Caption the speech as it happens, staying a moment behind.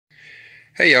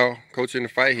Hey y'all, Coach in the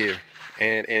Fight here.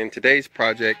 And in today's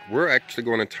project, we're actually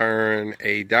going to turn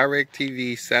a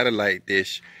DirecTV satellite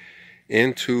dish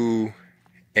into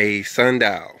a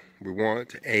sundial. We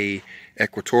want a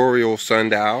Equatorial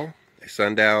sundial, a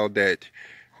sundial that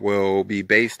will be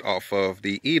based off of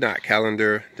the Enoch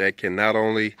calendar that can not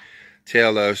only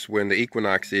tell us when the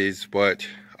equinox is, but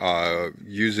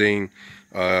using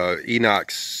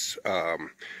Enoch's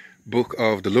Book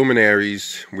of the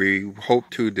Luminaries, we hope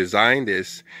to design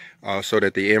this so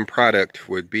that the end product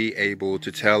would be able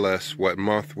to tell us what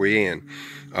month we're in.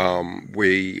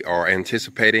 We are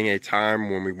anticipating a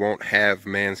time when we won't have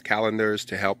man's calendars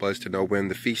to help us to know when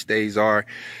the feast days are,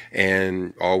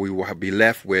 and all we will be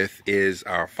left with is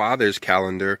our Father's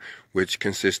calendar, which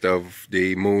consists of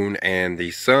the moon and the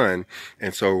sun.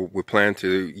 And so we plan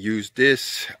to use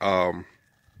this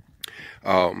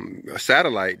a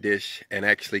satellite dish and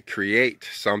actually create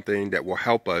something that will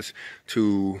help us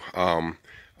to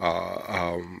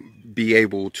be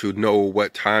able to know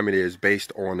what time it is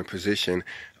based on the position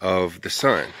of the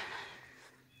sun.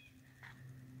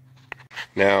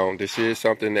 Now, this is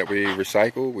something that we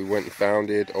recycle. We went and found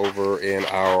it over in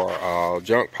our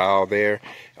junk pile there,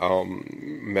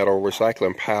 metal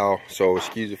recycling pile, so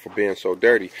excuse me for being so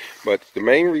dirty. But the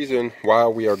main reason why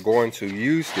we are going to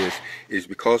use this is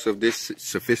because of this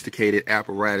sophisticated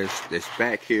apparatus that's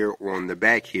back here on the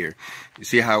back here. You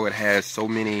see how it has so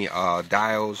many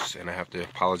dials, and I have to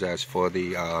apologize for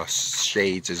the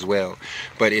shades as well,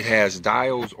 but it has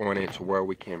dials on it to where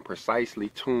we can precisely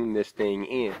tune this thing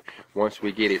in. Once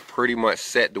we get it pretty much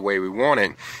set the way we want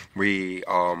it, we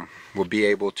will be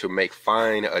able to make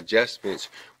fine adjustments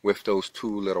with those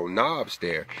two little knobs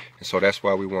there. And so that's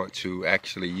why we want to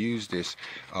actually use this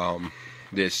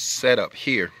this setup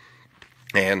here.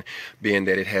 And being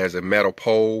that it has a metal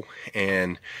pole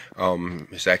and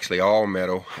it's actually all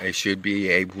metal, it should be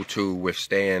able to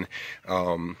withstand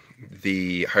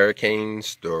the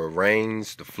hurricanes, the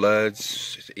rains, the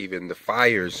floods, even the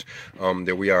fires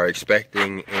that we are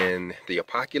expecting in the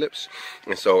apocalypse.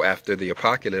 And so after the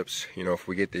apocalypse, you know, if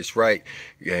we get this right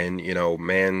and, you know,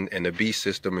 man and the beast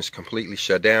system is completely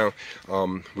shut down,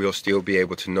 we'll still be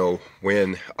able to know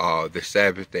when the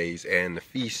Sabbath days and the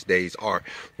feast days are,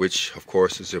 which of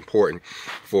course is important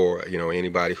for, you know,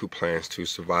 anybody who plans to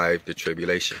survive the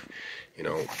tribulation. You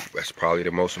know, that's probably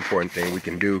the most important thing we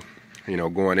can do, you know,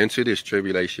 going into this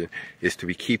tribulation, is to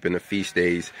be keeping the feast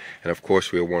days. And of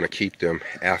course we'll want to keep them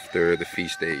after the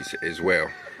feast days as well.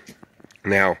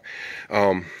 Now,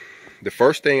 the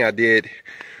first thing I did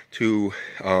to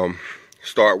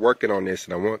start working on this,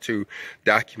 and I want to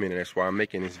document it, that's why I'm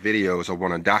making these videos, I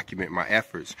want to document my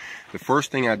efforts. The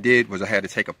first thing I did was I had to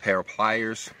take a pair of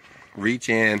pliers, reach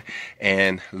in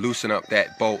and loosen up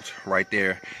that bolt right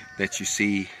there that you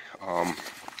see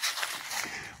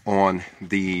on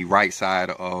the right side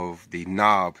of the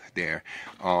knob there.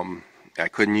 I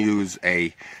couldn't use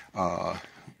a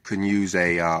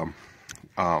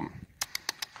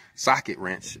socket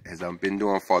wrench, as I've been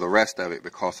doing for the rest of it,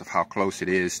 because of how close it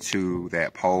is to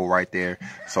that pole right there.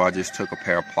 So I just took a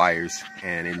pair of pliers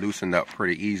and it loosened up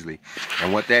pretty easily.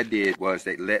 And what that did was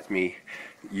they let me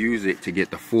use it to get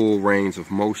the full range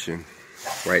of motion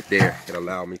right there. It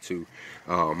allowed me to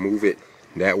move it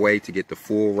that way to get the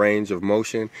full range of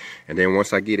motion. And then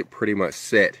once I get it pretty much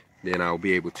set, then I'll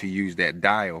be able to use that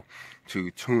dial to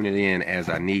tune it in as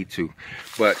I need to.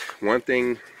 But one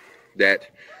thing that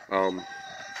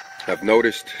I've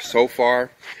noticed so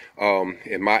far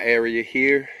in my area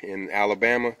here in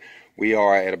Alabama, we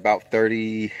are at about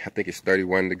 30, I think it's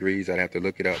 31 degrees. I'd have to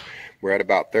look it up. We're at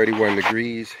about 31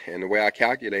 degrees, and the way I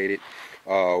calculate it,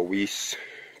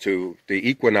 to the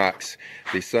equinox,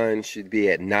 the sun should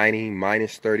be at 90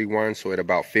 minus 31, so at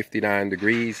about 59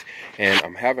 degrees. And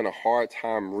I'm having a hard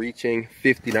time reaching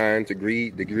 59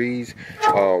 degrees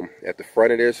at the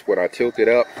front of this when I tilt it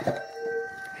up.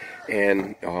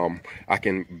 And I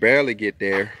can barely get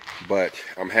there, but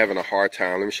I'm having a hard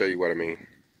time. Let me show you what I mean.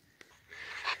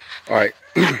 All right.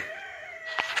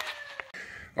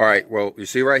 All right, well, you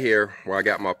see right here where I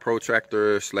got my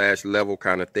protractor / level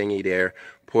kind of thingy there,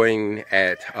 pointing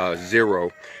at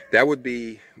 0. That would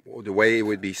be the way it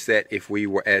would be set if we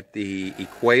were at the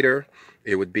equator.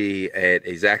 It would be at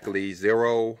exactly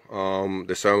 0.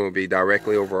 The sun would be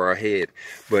directly over our head.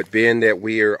 But being that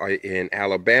we are in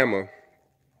Alabama,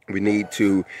 we need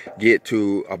to get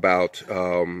to about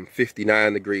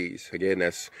 59 degrees. Again,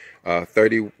 that's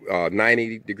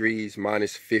 90 degrees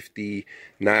minus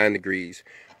 59 degrees.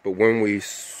 But when we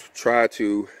try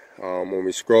to, when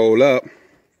we scroll up,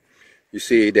 you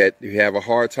see that you have a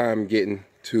hard time getting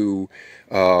to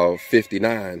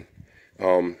 59.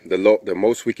 The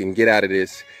most we can get out of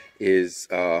this is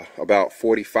about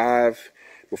 45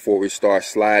 before we start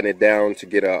sliding it down to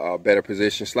get a better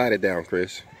position. Slide it down,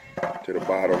 Chris, to the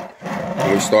bottom.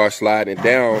 When we start sliding it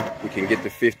down, we can get to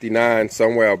 59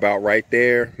 somewhere about right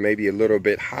there, maybe a little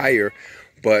bit higher,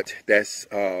 but that's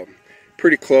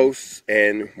pretty close.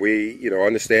 And we,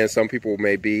 understand some people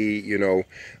may be, a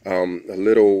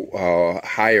little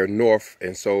higher north,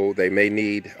 and so they may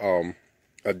need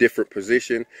a different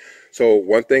position. So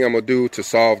one thing I'm gonna do to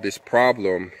solve this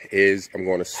problem is I'm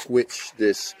going to switch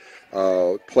this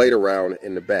plate around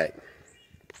in the back.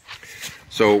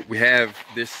 So we have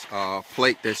this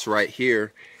plate that's right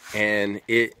here, and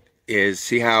it is,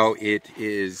 see how it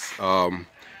is, if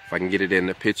I can get it in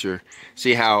the picture,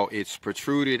 see how it's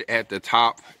protruded at the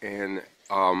top and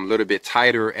a little bit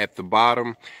tighter at the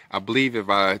bottom. I believe if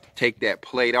I take that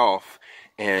plate off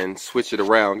and switch it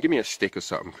around, give me a stick or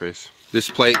something, Chris. This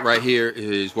plate right here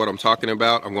is what I'm talking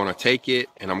about. I'm going to take it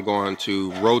and I'm going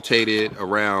to rotate it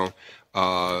around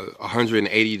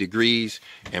 180 degrees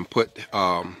and put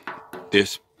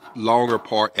this longer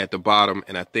part at the bottom,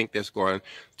 and I think that's going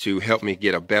to help me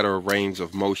get a better range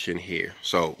of motion here.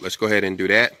 So let's go ahead and do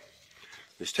that.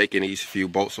 Just taking these few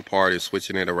bolts apart and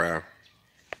switching it around.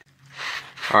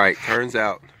 All right, turns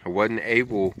out I wasn't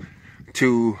able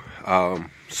to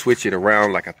switch it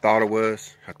around like I thought it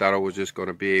was. I thought I was just going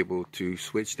to be able to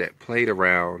switch that plate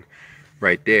around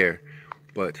right there,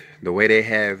 but the way they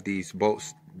have these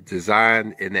bolts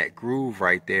designed in that groove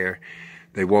right there,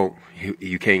 they won't,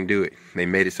 you can't do it. They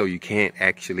made it so you can't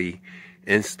actually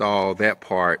install that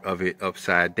part of it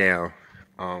upside down.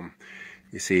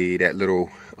 You see that little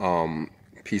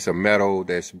piece of metal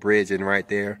that's bridging right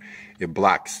there, it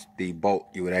blocks the bolt.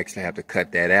 You would actually have to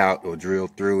cut that out or drill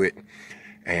through it,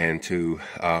 and to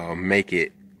make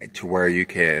it to where you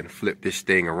can flip this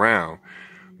thing around.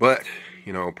 But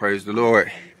praise the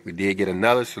Lord, we did get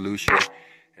another solution,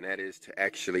 and that is to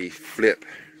actually flip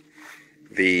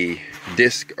the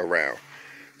disc around,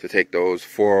 to take those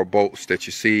 4 bolts that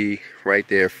you see right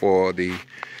there for the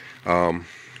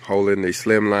holding the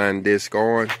slimline disc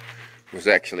on. Was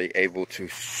actually able to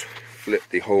flip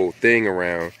the whole thing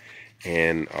around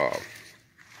and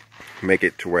make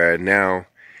it to where now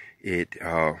it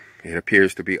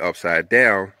appears to be upside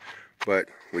down, but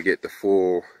we get the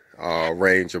full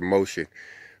range of motion.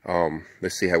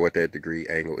 Let's see what that degree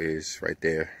angle is right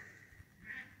there.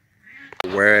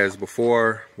 Whereas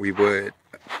before we would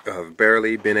have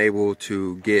barely been able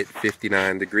to get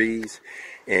 59 degrees,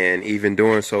 and even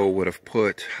doing so would have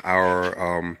put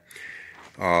our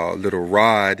little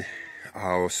rod,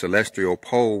 our celestial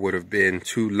pole, would have been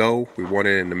too low. We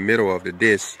wanted it in the middle of the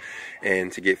disc,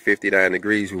 and to get 59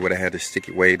 degrees we would have had to stick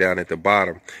it way down at the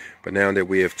bottom. But now that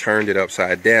we have turned it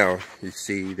upside down, you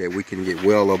see that we can get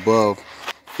well above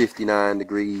 59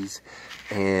 degrees,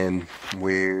 and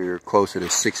we're closer to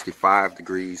 65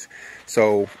 degrees.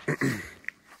 So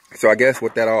so I guess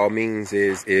what that all means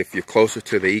is, if you're closer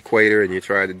to the equator and you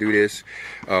try to do this,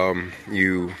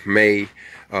 you may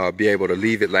be able to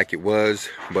leave it like it was,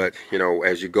 but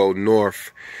as you go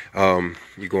north,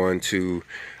 you're going to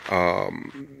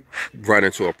run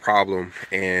into a problem,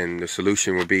 and the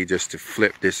solution would be just to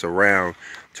flip this around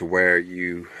to where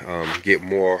you get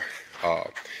more,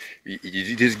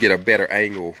 you just get a better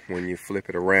angle when you flip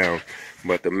it around.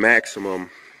 But the maximum,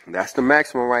 that's the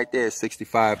maximum right there,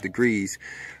 65 degrees.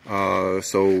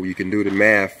 So you can do the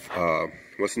math.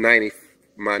 What's 90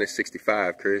 minus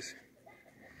 65, Chris?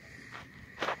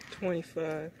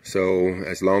 25. So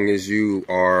as long as you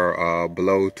are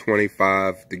below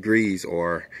 25 degrees,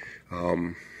 or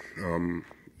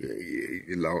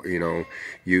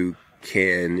you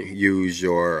can use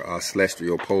your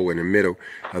celestial pole in the middle.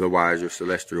 Otherwise, your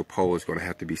celestial pole is going to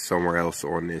have to be somewhere else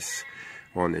on this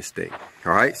thing.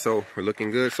 All right, so we're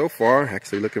looking good so far.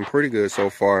 Actually looking pretty good so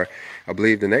far. I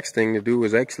believe the next thing to do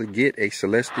is actually get a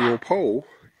celestial pole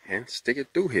and stick it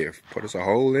through here. Put us a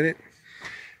hole in it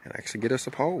and actually get us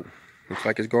a pole. Looks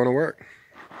like it's going to work.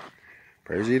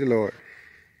 Praise ye the Lord.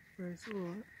 Praise the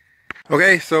Lord.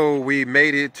 Okay, so we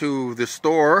made it to the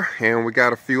store, and we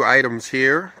got a few items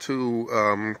here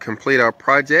to complete our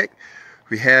project.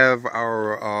 We have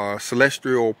our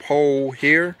celestial pole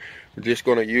here. We're just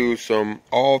going to use some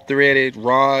all-threaded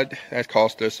rod. That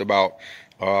cost us about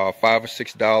 $5 or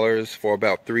 $6 for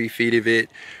about 3 feet of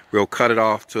it. We'll cut it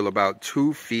off till about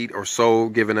 2 feet or so,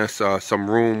 giving us some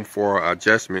room for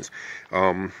adjustments.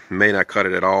 May not cut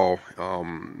it at all,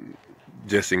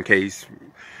 just in case.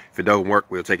 If it don't work,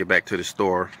 we'll take it back to the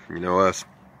store. You know us.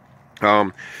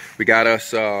 We got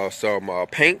us some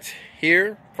paint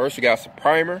here. First, we got some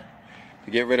primer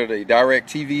to get rid of the direct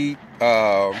TV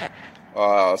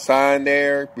sign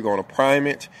there. We're going to prime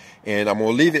it, and I'm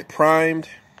gonna leave it primed.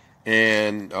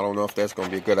 And I don't know if that's gonna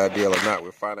be a good idea or not.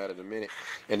 We'll find out in a minute.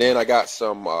 And then I got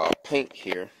some paint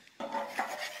here.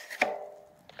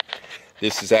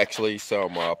 This is actually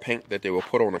some paint that they will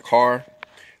put on the car.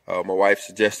 My wife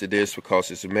suggested this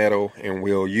because it's metal and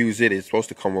we'll use it. It's supposed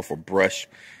to come with a brush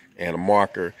and a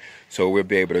marker, so we'll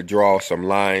be able to draw some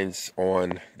lines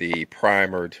on the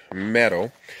primered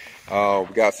metal.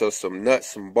 We got some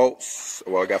nuts, some bolts.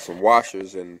 Well, I got some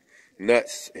washers and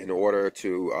nuts in order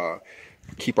to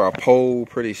keep our pole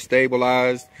pretty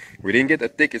stabilized. We didn't get the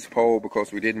thickest pole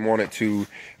because we didn't want it to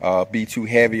be too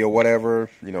heavy or whatever.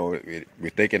 You know, we're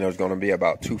thinking it was going to be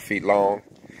about 2 feet long.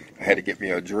 I had to get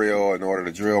me a drill in order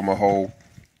to drill my hole.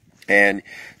 And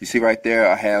you see right there,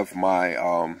 I have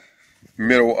my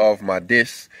middle of my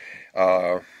disc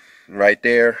right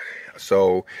there.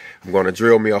 So I'm going to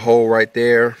drill me a hole right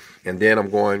there, and then I'm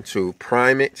going to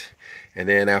prime it. And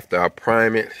then after I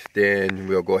prime it, then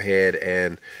we'll go ahead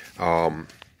and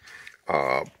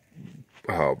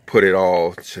put it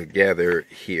all together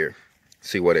here.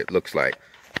 See what it looks like.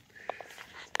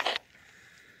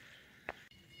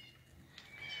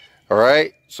 All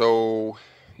right, so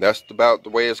that's about the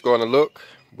way it's going to look.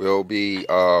 We'll be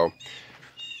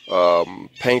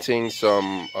painting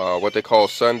some what they call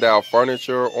Sundial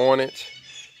furniture on it,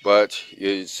 but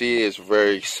you see it's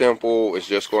very simple. It's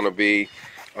just going to be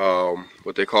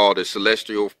what they call the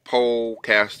celestial pole,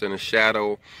 casting a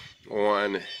shadow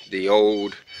on the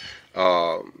old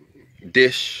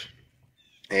dish.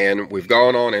 And we've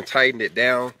gone on and tightened it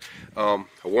down. I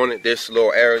wanted this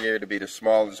little area to be the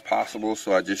smallest possible,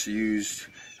 so I just used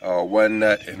one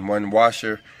nut and one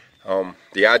washer.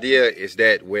 The idea is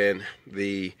that when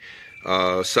the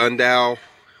sundial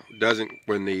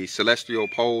when the celestial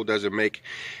pole doesn't make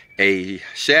a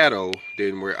shadow,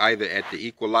 then we're either at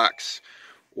the Equilux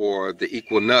or the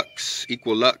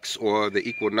Equilux or the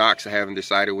Equinox. I haven't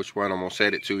decided which one I'm gonna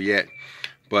set it to yet,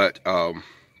 but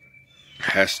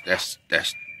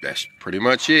that's pretty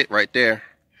much it right there.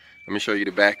 Let me show you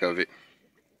the back of it.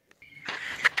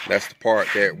 That's the part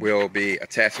that will be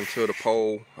attaching to the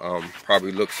pole.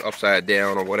 Probably looks upside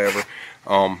down or whatever.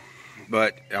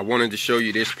 But I wanted to show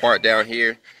you this part down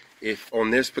here. If on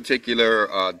this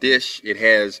particular dish, it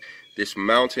has this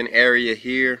mountain area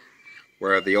here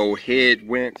where the old head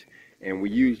went, and we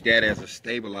used that as a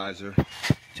stabilizer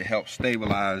to help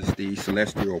stabilize the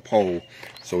celestial pole.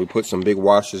 So we put some big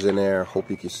washers in there. Hope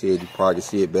you can see it. You probably can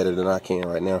see it better than I can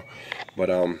right now. But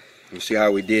you see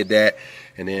how we did that,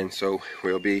 and then so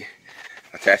we'll be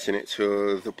attaching it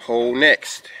to the pole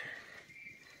next.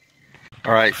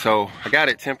 All right, so I got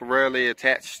it temporarily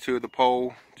attached to the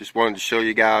pole. Just wanted to show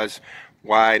you guys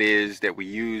why it is that we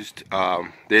used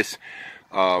this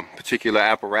particular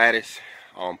apparatus.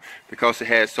 Because it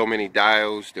has so many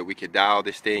dials that we could dial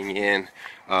this thing in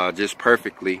just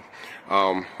perfectly.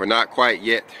 We're not quite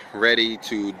yet ready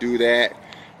to do that.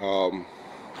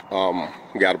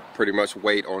 We got to pretty much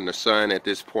wait on the sun at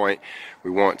this point.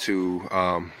 We want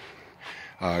to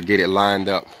get it lined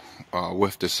up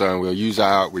with the sun. We used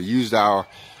our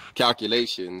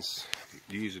calculations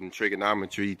using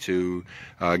trigonometry to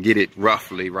get it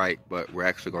roughly right, but we're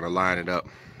actually going to line it up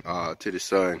to the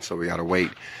sun, so we got to wait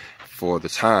for the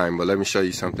time. But let me show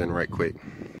you something right quick.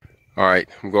 All right,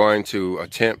 I'm going to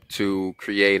attempt to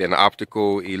create an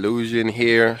optical illusion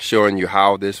here, showing you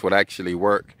how this would actually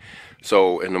work.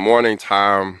 So in the morning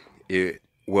time, it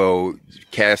will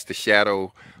cast the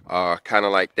shadow kind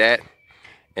of like that,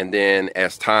 and then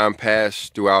as time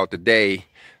passed throughout the day,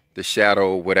 the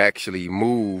shadow would actually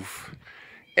move,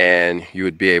 and you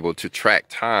would be able to track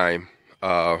time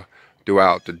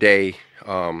throughout the day,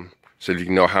 so you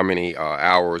can know how many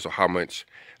hours or how much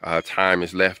time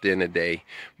is left in the day.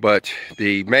 But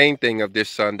the main thing of this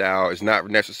sundial is not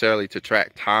necessarily to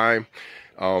track time.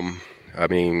 I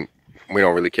mean, we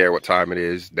don't really care what time it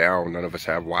is now. None of us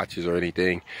have watches or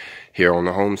anything here on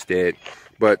the homestead.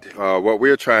 But what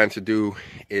we're trying to do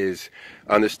is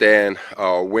understand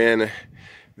when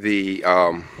the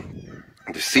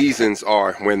seasons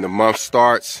are, when the month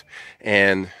starts.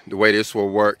 And the way this will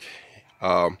work,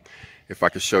 if I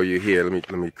could show you here,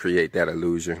 let me create that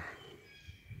illusion.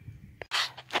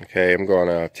 Okay, I'm going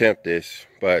to attempt this,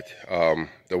 but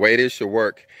the way this should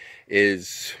work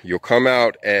is you'll come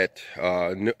out at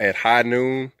high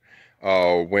noon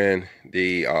when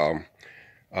the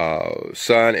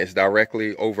sun is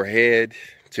directly overhead,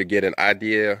 to get an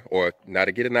idea, or not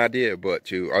to get an idea, but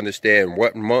to understand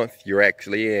what month you're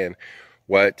actually in,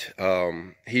 what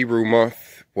Hebrew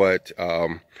month, what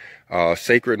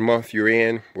sacred month you're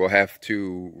in. We'll have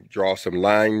to draw some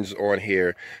lines on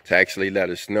here to actually let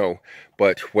us know.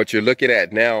 But what you're looking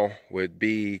at now would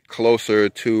be closer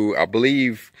to, I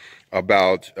believe,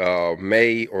 about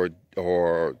May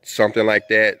or something like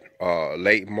that,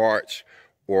 late March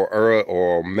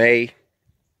or May.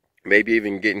 Maybe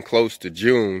even getting close to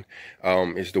June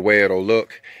is the way it'll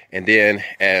look. And then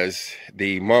as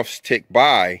the months tick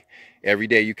by, every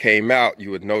day you came out, you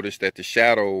would notice that the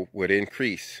shadow would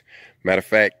increase. Matter of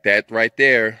fact, that right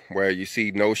there, where you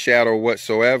see no shadow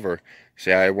whatsoever,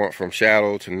 say I went from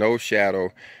shadow to no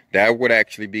shadow, that would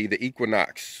actually be the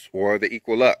equinox or the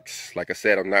equilux. Like I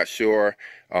said, I'm not sure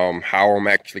how I'm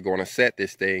actually going to set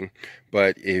this thing,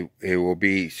 but it will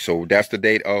be, so that's the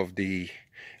date of the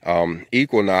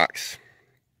equinox.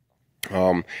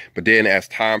 But then as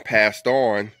time passed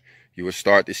on, you would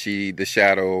start to see the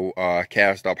shadow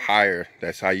cast up higher.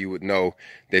 That's how you would know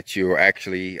that you're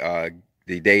actually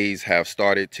the days have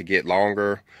started to get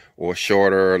longer or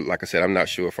shorter. Like I said, I'm not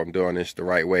sure if I'm doing this the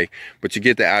right way, but you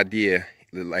get the idea.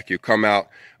 Like you come out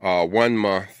 1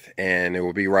 month and it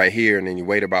will be right here, and then you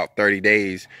wait about 30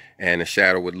 days and the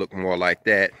shadow would look more like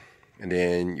that. And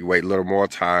then you wait a little more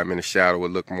time and the shadow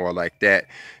would look more like that.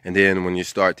 And then when you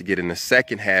start to get in the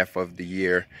second half of the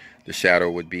year, the shadow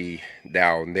would be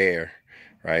down there,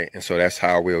 right? And so that's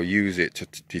how we'll use it to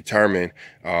determine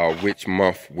which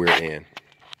month we're in.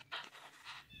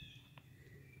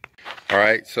 All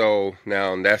right, so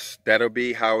now that'll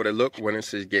be how it'll look when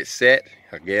it gets set.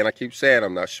 Again, I keep saying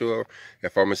I'm not sure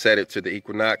if I'm gonna set it to the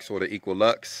equinox or the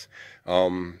equilux.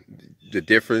 The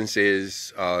difference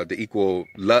is the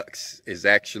equilux is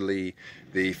actually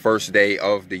the first day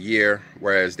of the year,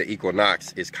 whereas the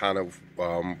equinox is kind of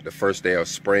the first day of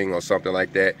spring or something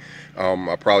like that.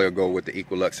 I'll probably go with the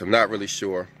equilux. I'm not really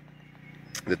sure.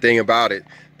 The thing about it,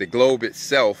 the globe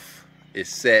itself is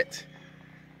set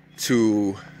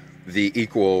to the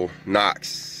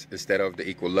equinox instead of the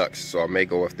equilux, so I may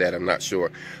go with that. I'm not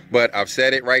sure, but I've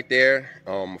set it right there.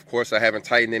 Of course, I haven't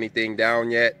tightened anything down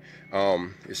yet.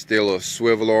 It's still a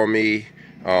swivel on me,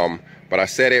 but I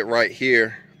set it right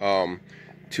here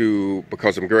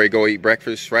because I'm going to go eat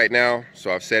breakfast right now.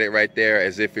 So I've set it right there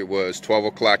as if it was 12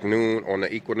 o'clock noon on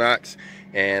the equinox,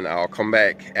 and I'll come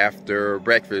back after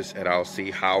breakfast and I'll see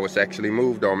how it's actually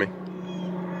moved on me.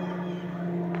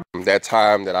 That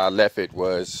time that I left it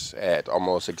was at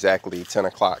almost exactly 10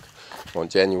 o'clock on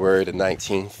January the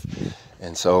 19th.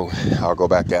 And so I'll go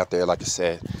back out there, like I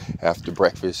said, after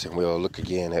breakfast, and we'll look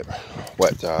again at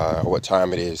what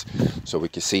time it is so we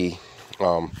can see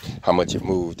how much it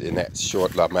moved in that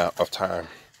short amount of time.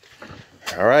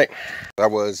 All right. I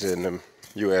was in the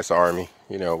U.S. Army.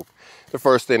 You know, the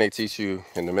first thing they teach you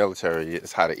in the military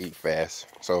is how to eat fast.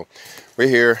 So we're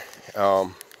here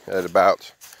at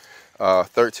about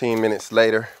 13 minutes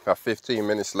later, about 15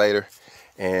 minutes later,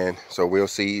 and so we'll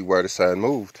see where the sun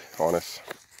moved on us.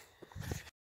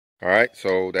 All right,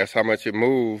 so that's how much it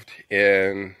moved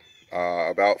in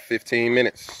about 15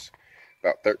 minutes,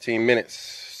 about 13 minutes.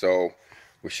 So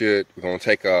we're going to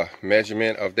take a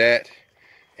measurement of that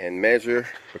and measure,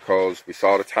 because we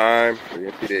saw the time. We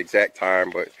didn't see the exact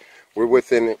time, but we're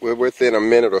within a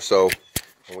minute or so,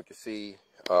 and we can see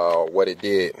what it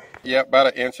did. Yeah,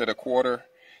 about 1.25 inches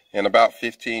in about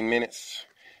 15 minutes.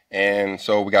 And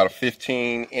so we got a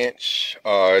 15-inch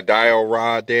dial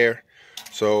rod there.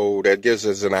 So that gives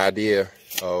us an idea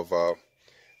of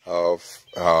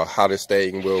how this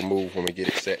thing will move when we get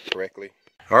it set correctly.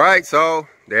 All right, so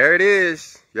there it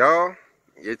is, y'all.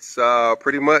 It's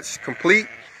pretty much complete.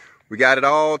 We got it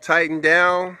all tightened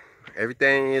down.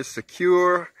 Everything is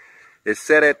secure. It's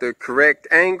set at the correct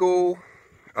angle.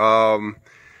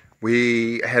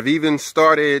 We have even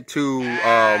started to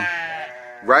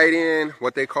write in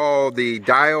what they call the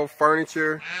dial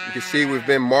furniture. You can see we've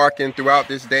been marking throughout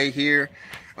this day here.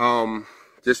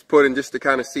 Just to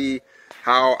kind of see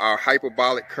how our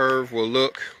hyperbolic curve will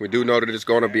look. We do know that it's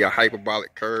going to be a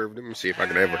hyperbolic curve. Let me see if I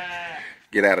can ever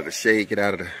get out of the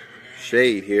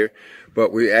shade here.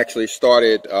 But we actually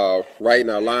started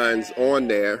writing our lines on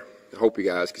there. I hope you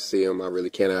guys can see them. I really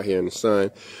can't out here in the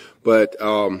sun. But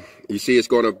you see it's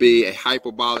going to be a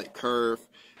hyperbolic curve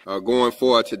going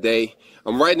forward today.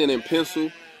 I'm writing it in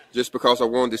pencil just because I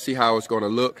wanted to see how it's going to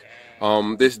look.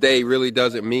 This day really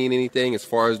doesn't mean anything as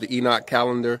far as the Enoch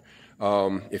calendar.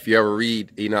 If you ever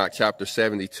read Enoch chapter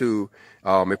 72,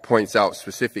 it points out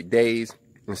specific days.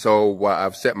 And so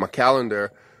I've set my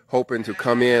calendar hoping to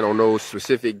come in on those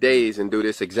specific days and do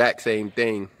this exact same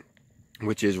thing,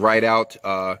 which is write out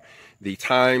the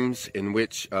times in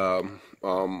which, write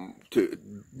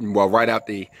out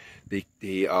the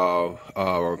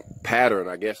pattern,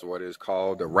 I guess what it's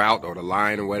called, the route or the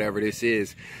line or whatever this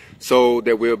is, so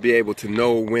that we'll be able to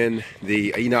know when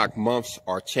the Enoch months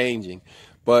are changing.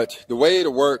 But the way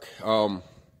it'll work,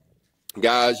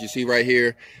 guys, you see right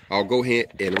here, I'll go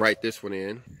ahead and write this one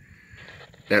in.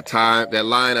 That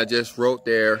line I just wrote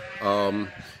there,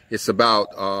 it's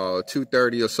about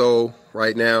 2:30 or so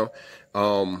right now,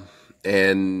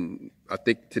 and I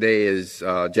think today is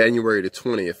January the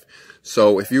 20th.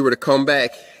 So if you were to come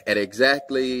back at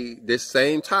exactly this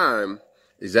same time,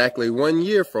 exactly 1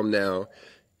 year from now,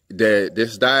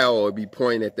 this dial will be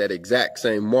pointing at that exact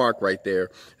same mark right there.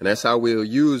 And that's how we'll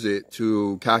use it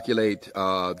to calculate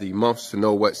the months to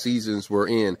know what seasons we're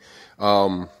in.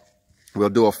 We'll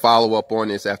do a follow-up on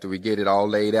this after we get it all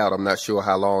laid out. I'm not sure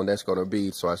how long that's going to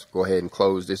be, so I'll go ahead and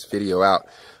close this video out.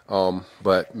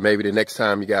 But maybe the next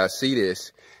time you guys see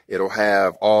this, it'll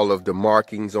have all of the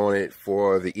markings on it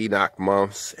for the Enoch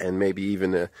months, and maybe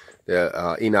even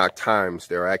the Enoch times.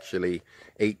 There are actually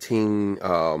 18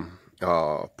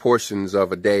 portions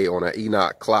of a day on an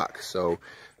Enoch clock. So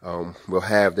we'll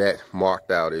have that marked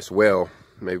out as well,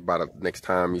 maybe by the next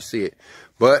time you see it.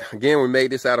 But again, we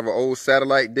made this out of an old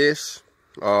satellite dish.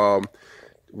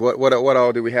 What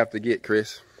all do we have to get,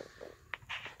 Chris?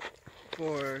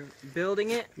 For building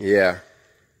it? Yeah.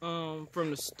 From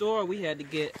the store, we had to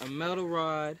get a metal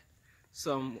rod,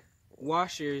 some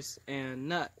washers, and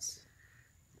nuts.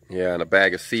 Yeah, and a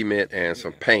bag of cement and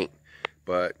some paint.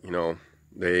 But, you know,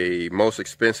 the most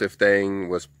expensive thing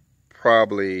was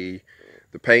probably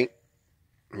the paint.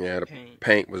 Yeah, the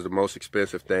paint was the most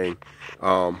expensive thing.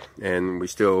 And we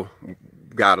still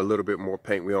got a little bit more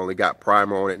paint. We only got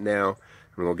primer on it now.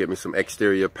 I'm gonna get me some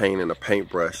exterior paint and a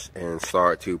paintbrush and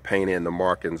start to paint in the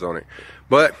markings on it.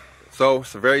 But so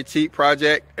it's a very cheap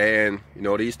project, and you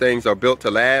know, these things are built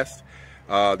to last.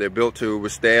 They're built to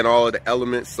withstand all of the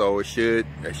elements, so it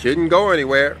shouldn't go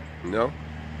anywhere. You know,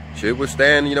 should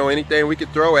withstand, you know, anything we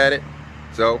could throw at it.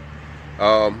 So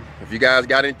if you guys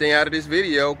got anything out of this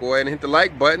video, go ahead and hit the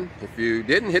like button. If you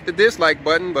didn't, hit the dislike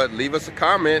button, but leave us a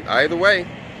comment either way.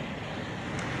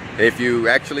 If you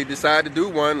actually decide to do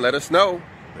one, let us know.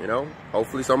 You know,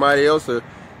 hopefully somebody else will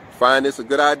find this a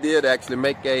good idea to actually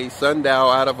make a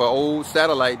sundial out of an old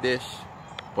satellite dish.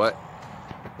 But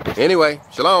anyway,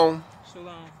 shalom.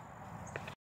 Shalom.